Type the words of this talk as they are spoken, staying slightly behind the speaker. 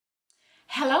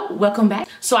Hello, welcome back.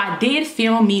 So I did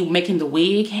film me making the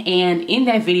wig, and in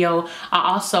that video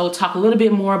I also talk a little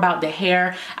bit more about the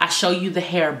hair. I show you the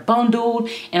hair bundled,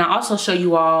 and I also show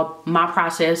you all my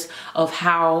process of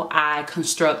how I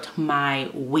construct my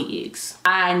wigs.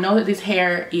 I know that this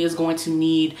hair is going to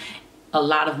need a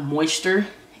lot of moisture,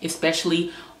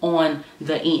 especially on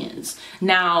the ends.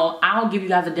 Now I'll give you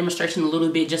guys a demonstration a little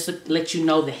bit just to let you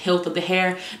know the health of the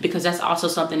hair, because that's also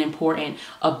something important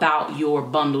about your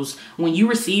bundles. When you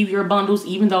receive your bundles,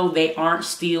 even though they aren't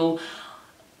still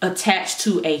attached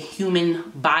to a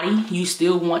human body, you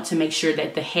still want to make sure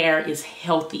that the hair is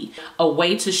healthy. A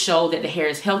way to show that the hair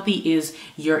is healthy is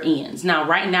your ends. Now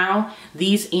right now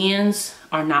these ends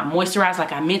are not moisturized.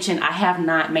 Like I mentioned, I have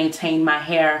not maintained my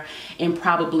hair in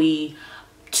probably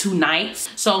 2 nights.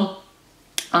 So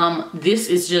this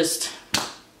is just,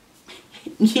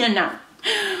 this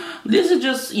is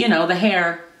just, the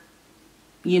hair,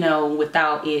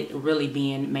 without it really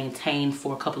being maintained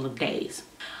for a couple of days.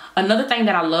 Another thing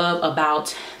that I love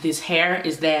about this hair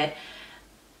is that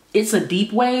it's a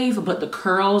deep wave, but the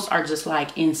curls are just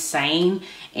like insane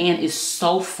and it's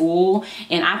so full.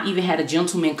 And I've even had a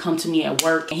gentleman come to me at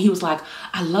work and he was like,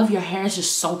 I love your hair, it's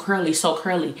just so curly, so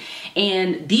curly.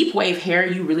 And deep wave hair,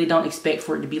 you really don't expect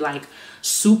for it to be like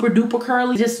super duper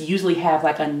curly. You just usually have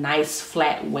like a nice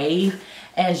flat wave,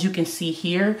 as you can see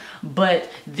here. But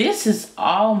this is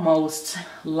almost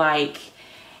like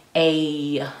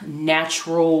a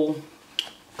natural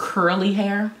curly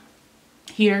hair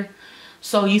here.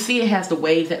 So you see it has the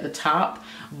waves at the top,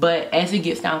 but as it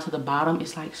gets down to the bottom,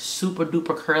 it's like super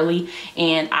duper curly.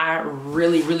 And I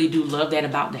really do love that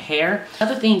about the hair.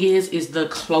 Other thing is the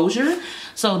closure.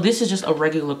 So this is just a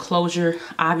regular closure,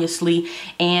 obviously.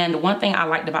 And one thing I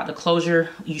liked about the closure,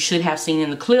 you should have seen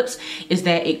in the clips, is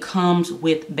that it comes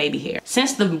with baby hair.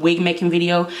 Since the wig making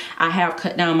video, I have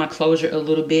cut down my closure a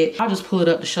little bit. I'll just pull it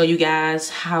up to show you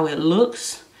guys how it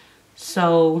looks.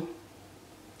 So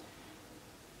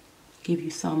give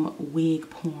you some wig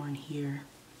porn here.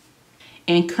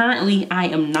 And currently I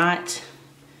am not,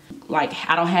 I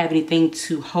don't have anything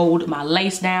to hold my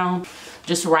lace down.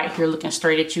 Just right here looking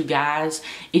straight at you guys.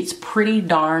 It's pretty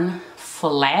darn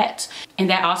flat. And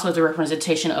that also is a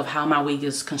representation of how my wig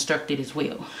is constructed as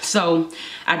well. So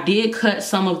I did cut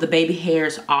some of the baby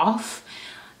hairs off,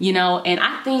 and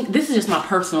I think this is just my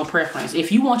personal preference.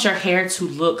 If you want your hair to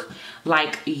look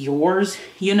like yours,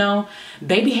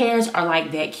 baby hairs are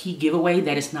like that key giveaway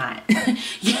that it's not.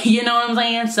 You know what I'm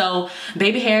saying? So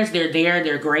baby hairs,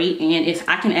 they're great. And if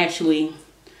I can actually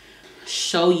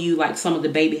show you like some of the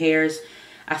baby hairs,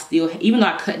 I still, even though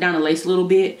I cut down the lace a little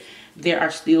bit, there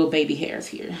are still baby hairs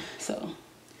here. So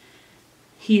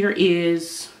here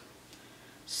is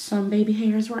some baby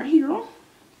hairs right here.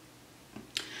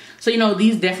 So,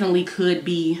 these definitely could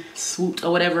be swooped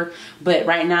or whatever, but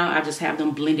right now I just have them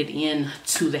blended in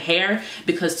to the hair,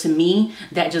 because to me,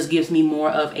 that just gives me more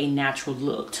of a natural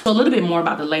look. So a little bit more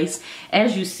about the lace.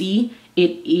 As you see, it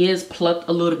is plucked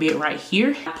a little bit right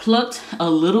here. I plucked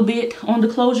a little bit on the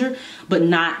closure, but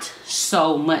not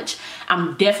so much.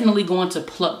 I'm definitely going to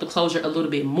pluck the closure a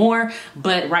little bit more,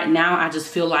 but right now I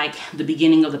just feel like the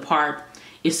beginning of the part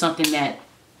is something that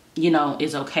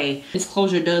is okay. This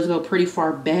closure does go pretty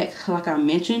far back, like I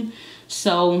mentioned,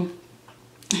 so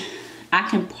I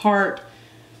can part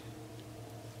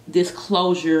this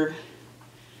closure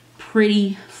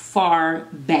pretty far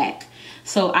back.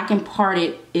 So I can part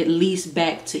it at least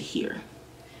back to here,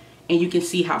 and you can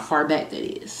see how far back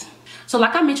that is. So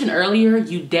like I mentioned earlier,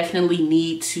 you definitely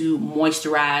need to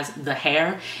moisturize the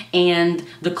hair, and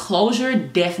the closure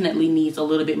definitely needs a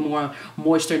little bit more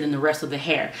moisture than the rest of the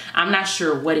hair. I'm not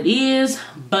sure what it is,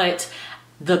 but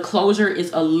the closure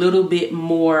is a little bit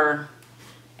more,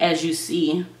 as you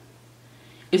see,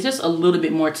 it's just a little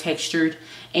bit more textured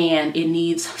and it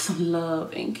needs some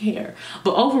love and care.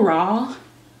 But overall,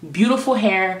 beautiful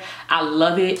hair. I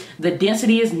love it. The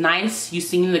density is nice. You've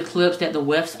seen in the clips that the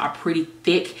wefts are pretty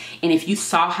thick, and if you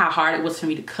saw how hard it was for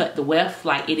me to cut the weft,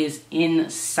 like, it is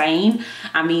insane.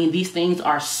 I mean, these things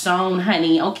are sewn,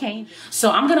 honey. Okay, so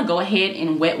I'm gonna go ahead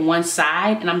and wet one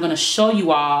side, and I'm gonna show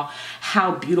you all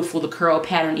how beautiful the curl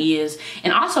pattern is,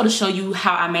 and also to show you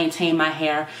how I maintain my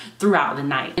hair throughout the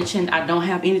night. I mentioned I don't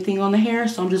have anything on the hair,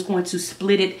 so I'm just going to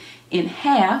split it in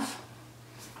half.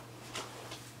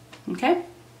 Okay,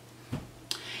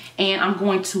 and I'm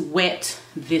going to wet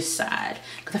this side,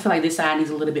 because I feel like this side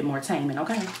needs a little bit more taming.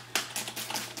 Okay,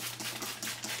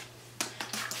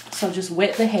 so just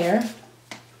wet the hair,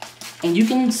 and you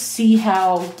can see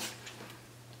how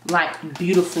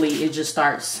beautifully it just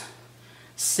starts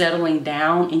settling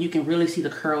down, and you can really see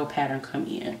the curl pattern come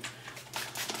in.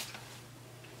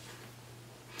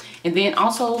 And then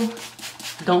also,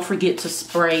 don't forget to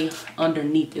spray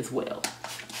underneath as well.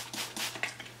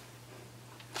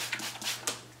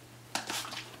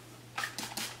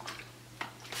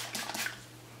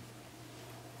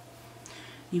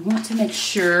 You want to make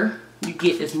sure you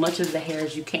get as much of the hair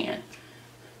as you can.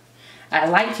 I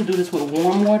like to do this with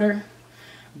warm water,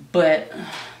 but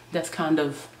that's kind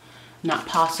of not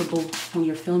possible when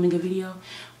you're filming a video.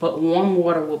 But warm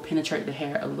water will penetrate the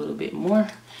hair a little bit more.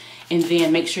 And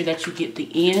then make sure that you get the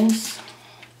ends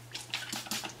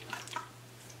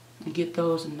and get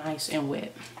those nice and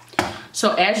wet.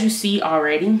 So as you see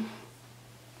already,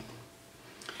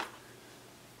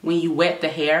 when you wet the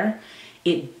hair,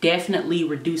 it definitely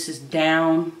reduces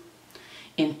down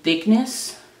in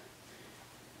thickness,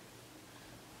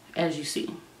 as you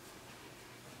see.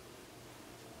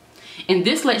 And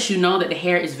this lets you know that the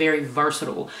hair is very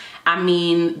versatile. I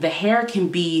mean, the hair can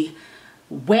be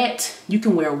wet. You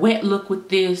can wear a wet look with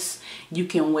this. You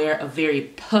can wear a very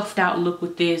puffed out look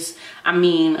with this. I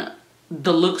mean,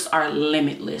 the looks are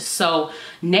limitless. So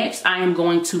next I am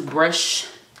going to brush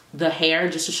the hair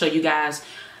just to show you guys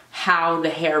how the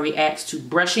hair reacts to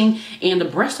brushing. And the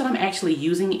brush that I'm actually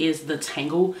using is the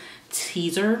Tangle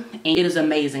Teaser, and it is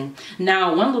amazing.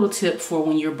 Now, one little tip for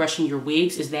when you're brushing your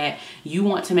wigs is that you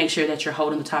want to make sure that you're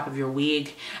holding the top of your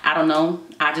wig. I don't know,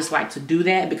 I just like to do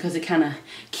that because it kind of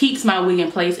keeps my wig in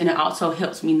place, and it also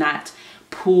helps me not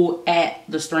pull at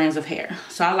the strands of hair.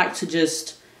 So I like to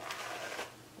just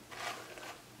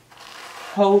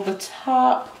hold the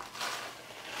top,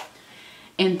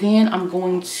 and then I'm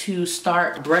going to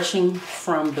start brushing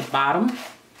from the bottom.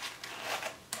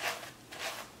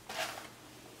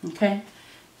 Okay,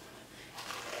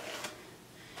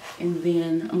 and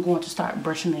then I'm going to start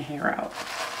brushing the hair out,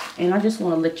 and I just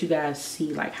want to let you guys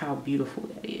see like how beautiful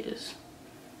that is.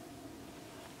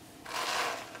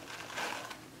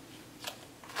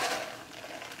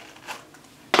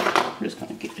 I'm just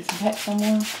going to get this back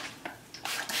somewhere.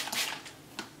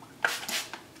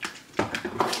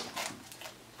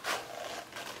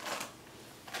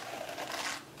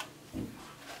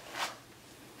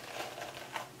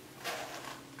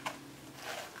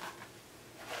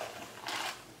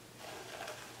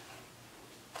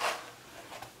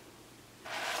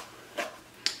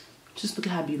 Just look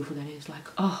at how beautiful that is. Like,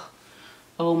 oh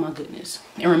my goodness.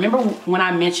 And remember when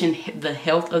I mentioned the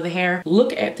health of the hair?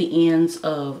 Look at the ends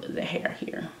of the hair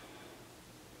here.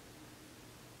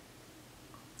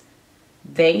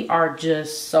 They are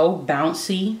just so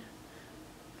bouncy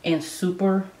and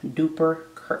super duper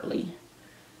curly.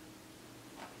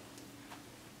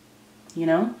 You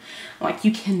know? Like,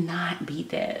 you cannot beat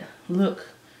that. Look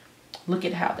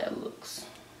at how that looks.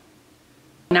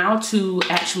 Now, to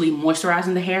actually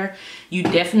moisturizing the hair, you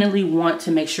definitely want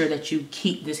to make sure that you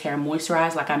keep this hair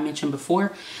moisturized like I mentioned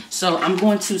before. So I'm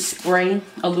going to spray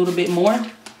a little bit more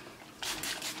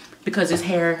because this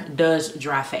hair does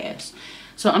dry fast.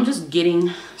 So I'm just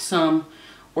getting some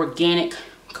organic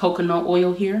coconut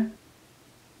oil here,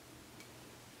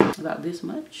 about this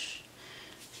much,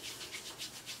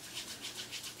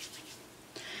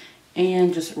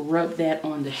 and just rub that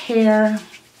on the hair.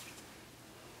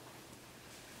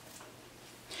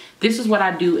 This is what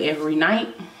I do every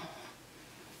night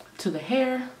to the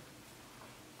hair.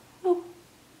 Oh,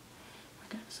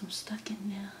 I got some stuck in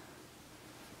there.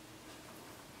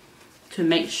 To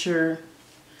make sure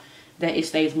that it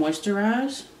stays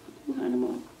moisturized. Ooh,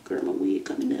 honey, girl, my wig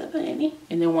coming up, honey.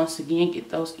 And then once again,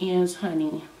 get those ends,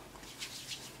 honey.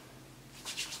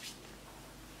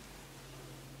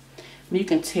 You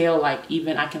can tell, like,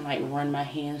 even I can like run my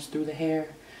hands through the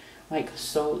hair like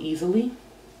so easily.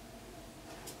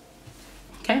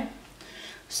 Okay,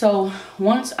 so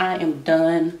once I am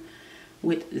done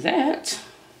with that,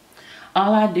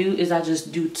 all I do is I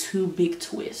just do 2 big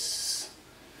twists.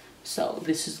 So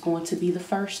this is going to be the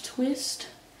first twist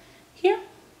here.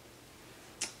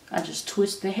 I just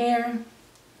twist the hair.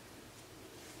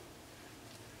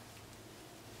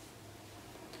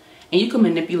 And you can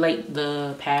manipulate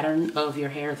the pattern of your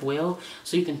hair as well.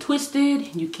 So you can twist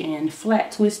it, you can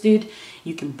flat twist it,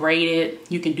 you can braid it,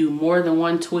 you can do more than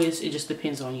 1 twist. It just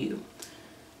depends on you.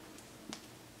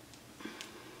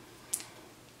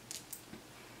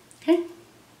 Okay,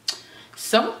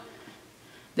 so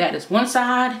that is one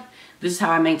side. This is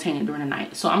how I maintain it during the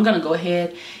night. So I'm gonna go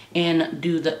ahead and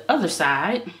do the other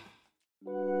side.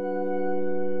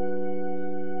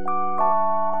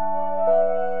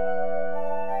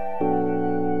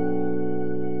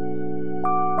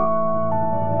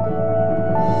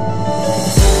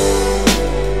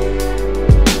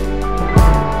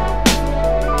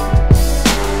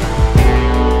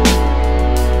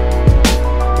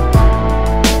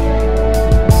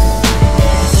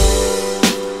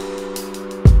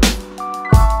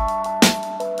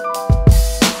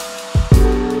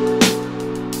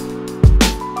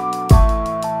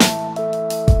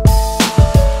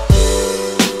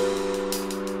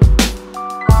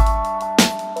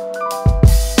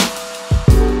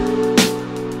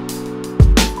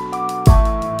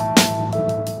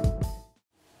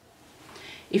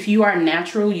 If you are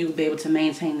natural, you'll be able to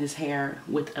maintain this hair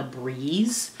with a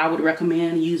breeze. I would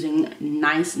recommend using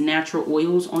nice natural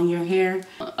oils on your hair.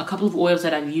 A couple of oils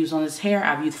that I've used on this hair,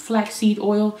 I've used flaxseed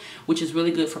oil, which is really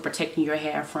good for protecting your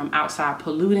hair from outside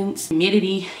pollutants,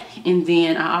 humidity. And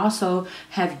then I also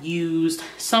have used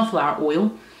sunflower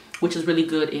oil, which is really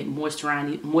good at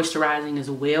moisturizing as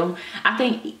well. I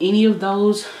think any of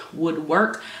those would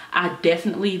work. I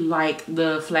definitely like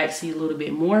the flaxseed a little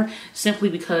bit more, simply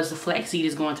because the flaxseed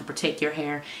is going to protect your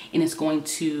hair and it's going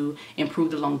to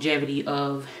improve the longevity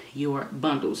of your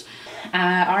bundles.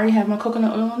 I already have my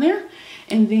coconut oil on there,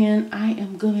 and then I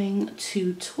am going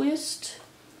to twist.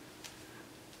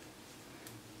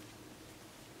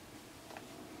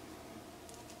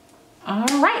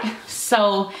 All right,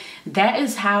 so that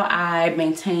is how I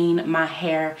maintain my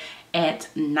hair at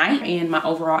night and my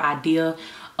overall idea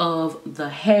of the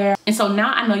hair. And so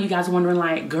now I know you guys are wondering,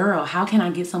 like, girl, how can I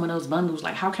get some of those bundles?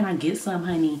 Like, how can I get some,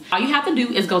 honey? All you have to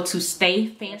do is go to Stay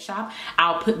Fan Shop.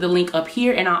 I'll put the link up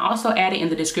here, and I'll also add it in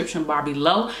the description bar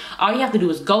below. All you have to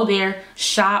do is go there,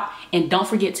 shop, and don't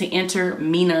forget to enter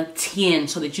Mena 10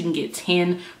 so that you can get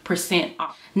 10%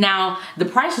 off. Now, the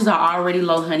prices are already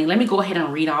low, honey. Let me go ahead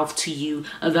and read off to you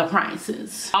the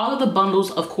prices. All of the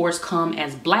bundles, of course, come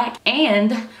as black,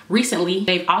 and recently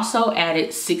they've also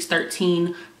added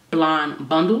 613 blonde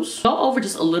bundles. Go over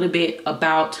just a little bit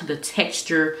about the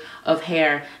texture of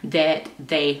hair that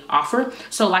they offer.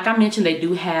 So like I mentioned, they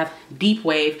do have deep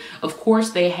wave. Of course,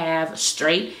 they have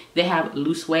straight, they have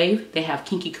loose wave, they have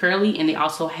kinky curly, and they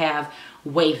also have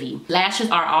wavy.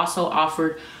 Lashes are also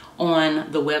offered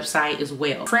on the website as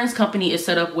well. Friends Company is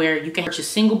set up where you can purchase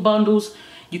single bundles,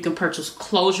 you can purchase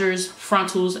closures,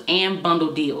 frontals, and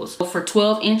bundle deals. So for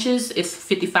 12 inches, it's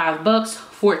 55 bucks,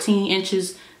 14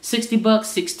 inches, 60 bucks,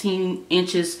 16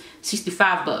 inches,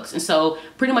 65 bucks. And so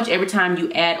pretty much every time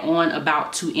you add on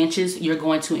about 2 inches, you're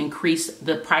going to increase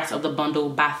the price of the bundle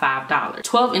by $5.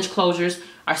 12-inch closures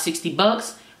are 60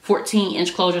 bucks,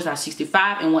 14-inch closures are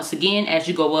 65. And once again, as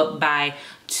you go up by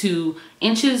 2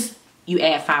 inches, you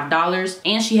add $5.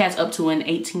 And she has up to an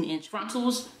 18-inch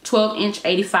frontals, 12-inch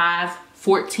 85,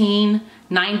 14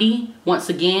 90. Once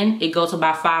again, it goes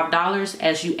about $5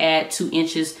 as you add 2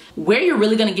 inches. Where you're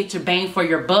really gonna get your bang for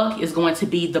your buck is going to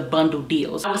be the bundle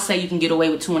deals. I would say you can get away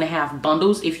with 2.5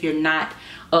 bundles if you're not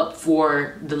up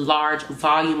for the large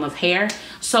volume of hair.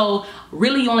 So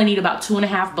really you only need about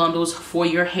 2.5 bundles for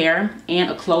your hair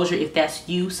and a closure if that's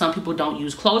you. Some people don't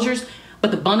use closures,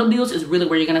 but the bundle deals is really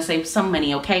where you're gonna save some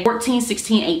money, okay? 14,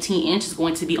 16, 18 inch is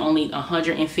going to be only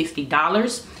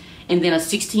 $150. And then a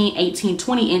 16, 18,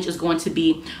 20 inch is going to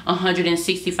be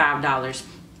 $165.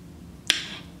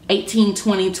 18,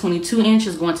 20, 22 inch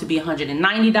is going to be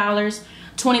 $190.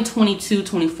 20, 22,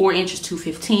 24 inch is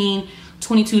 $215.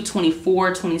 22,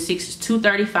 24, 26 is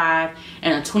 $235,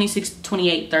 and a 26,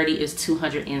 28, 30 is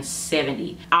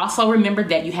 $270. Also remember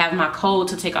that you have my code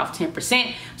to take off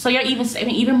 10%, so you're even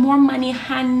saving even more money,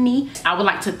 honey. I would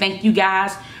like to thank you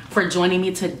guys for joining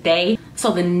me today.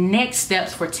 So the next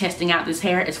steps for testing out this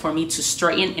hair is for me to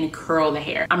straighten and curl the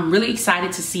hair. I'm really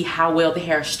excited to see how well the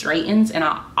hair straightens, and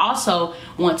I also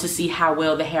want to see how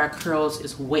well the hair curls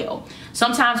as well.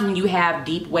 Sometimes when you have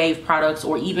deep wave products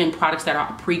or even products that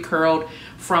are pre-curled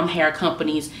from hair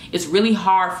companies, it's really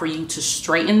hard for you to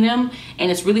straighten them,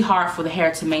 and it's really hard for the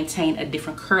hair to maintain a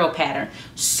different curl pattern.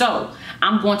 So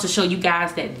I'm going to show you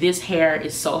guys that this hair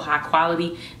is so high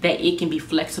quality that it can be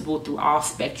flexible through all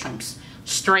spectrums.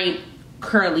 Straight,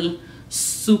 curly,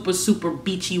 super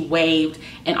beachy waved,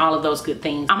 and all of those good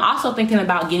things. I'm also thinking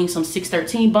about getting some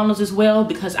 613 bundles as well,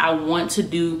 because I want to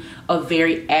do a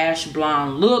very ash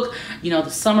blonde look. You know,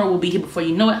 the summer will be here before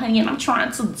you know it, honey, and I'm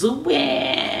trying to do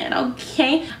it,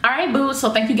 okay? All right, boo, so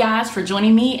thank you guys for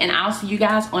joining me, and I'll see you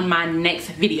guys on my next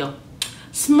video.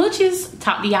 Smooches.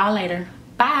 Talk to y'all later.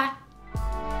 Bye.